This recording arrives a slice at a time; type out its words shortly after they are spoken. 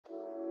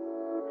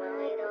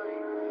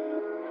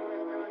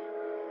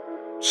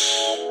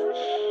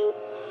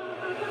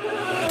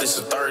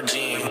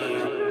Virgin.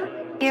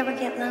 You ever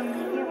get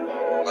lonely?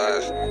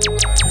 Last.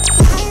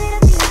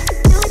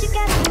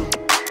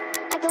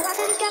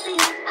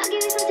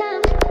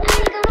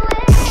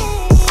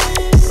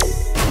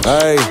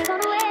 Hey,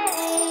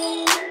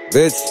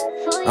 bitch,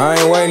 I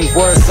ain't waiting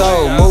for a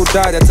soul. Mood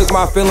died, that took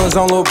my feelings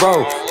on lil'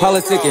 bro.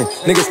 Politicking,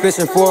 niggas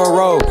fishing for a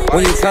roll.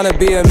 When you tryna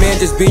be a man,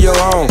 just be your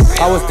own.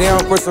 I was down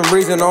for some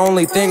reason, the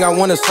only thing I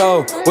wanna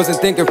sow. Wasn't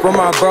thinking for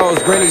my bros.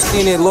 Granny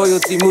seen it,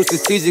 loyalty move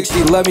strategic,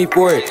 she love me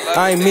for it.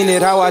 I ain't mean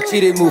it how I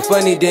cheated, move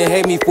funny, then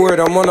hate me for it.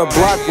 I'm on the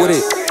block with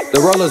it. The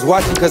rollers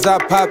watching cause I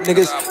pop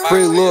niggas.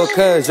 Free lil'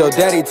 cuz, yo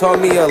daddy taught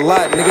me a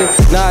lot, nigga.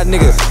 Nah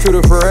nigga,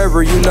 true to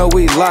forever, you know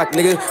we locked,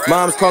 nigga.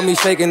 Moms call me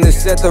shaking the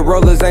set, the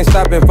rollers ain't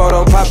stopping.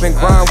 Photo popping,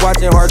 crime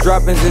watching, hard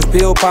dropping, just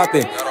pill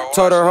popping.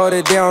 Told her hold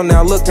it down,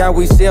 now look how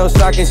we sell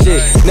shocking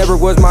shit. Never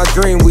was my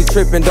dream, we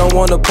tripping, don't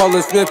want a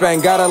Polar Smith.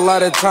 Ain't got a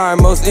lot of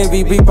time, most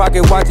MVP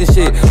pocket watching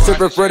shit.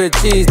 Stripper for the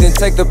cheese, then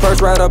take the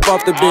purse right up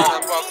off the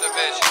bitch.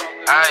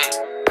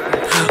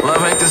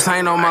 Love ain't the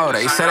same no more.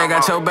 They said I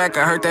got your back,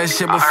 I heard that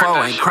shit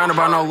before. Ain't crying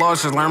about no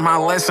losses, learned my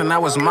lesson,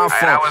 that was my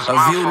fault.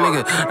 A view,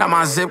 nigga, not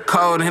my zip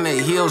code in the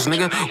heels,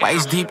 nigga.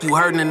 Waist deep, you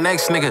hurting the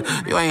next nigga.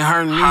 You ain't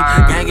hurting me.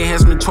 Gang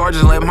enhancement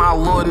charges, let my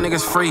little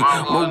niggas free.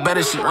 Move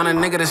better, she want a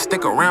nigga to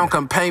stick around,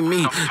 come pay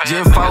me.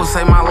 Gen 4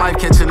 say my life,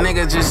 catch a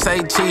nigga, just say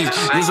cheese.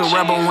 Use a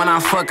rebel when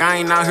I fuck, I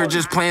ain't out here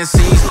just playing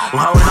C's.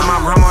 Hold him, my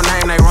grandma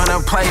name, they run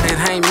up play,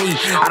 it ain't me.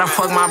 I done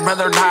fuck my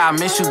brother, die, I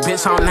miss you,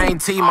 bitch, on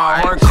 19,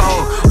 my heart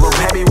cold. Lil'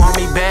 baby want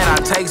me bad,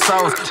 I take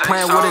souls.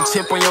 Playing with a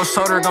chip on your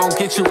shoulder gon'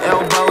 get you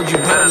elbowed, you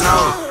better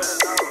know.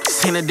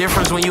 Seen the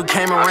difference when you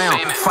came around.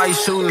 Fight,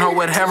 shooting, or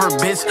whatever,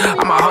 bitch,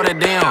 I'ma hold it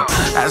down.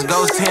 That's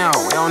Ghost Town,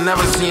 we don't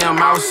never see him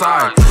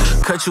outside.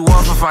 Cut you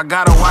off if I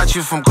gotta watch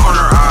you from corner